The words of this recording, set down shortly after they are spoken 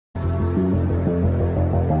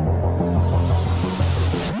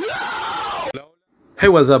Hey,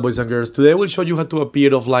 what's up, boys and girls? Today I will show you how to appear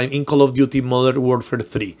offline in Call of Duty Modern Warfare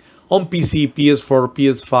 3 on PC, PS4,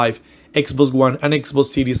 PS5, Xbox One and Xbox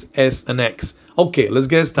Series S and X. Okay, let's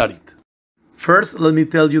get started. First, let me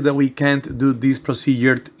tell you that we can't do this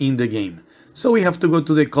procedure in the game. So we have to go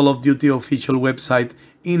to the Call of Duty official website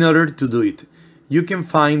in order to do it. You can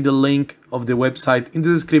find the link of the website in the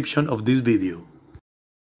description of this video.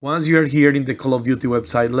 Once you are here in the Call of Duty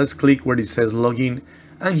website, let's click where it says login,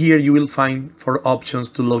 and here you will find 4 options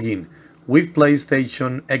to log in with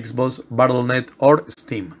PlayStation, Xbox, Battle.net or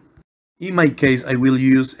Steam. In my case I will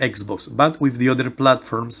use Xbox, but with the other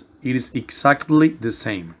platforms it is exactly the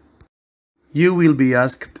same. You will be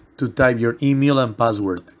asked to type your email and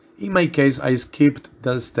password. In my case I skipped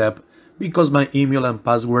that step because my email and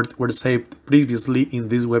password were saved previously in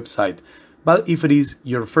this website, but if it is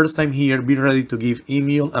your first time here, be ready to give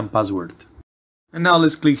email and password. And now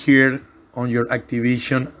let's click here on your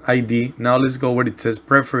Activation ID. Now let's go where it says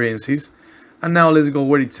Preferences, and now let's go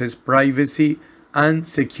where it says Privacy and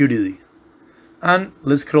Security, and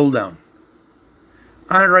let's scroll down,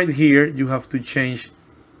 and right here you have to change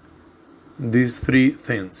these 3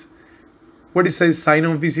 things. Where it says Sign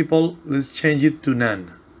on Visible, let's change it to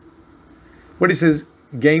None. Where it says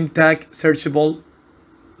Game Tag Searchable,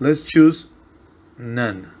 let's choose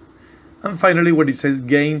None. And finally where it says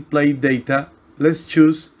Gameplay Data, let's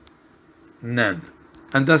choose None.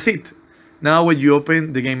 And that's it. Now when you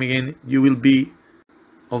open the game again, you will be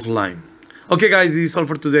offline. Okay guys, this is all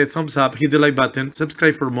for today. Thumbs up, hit the like button,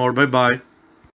 subscribe for more. Bye bye.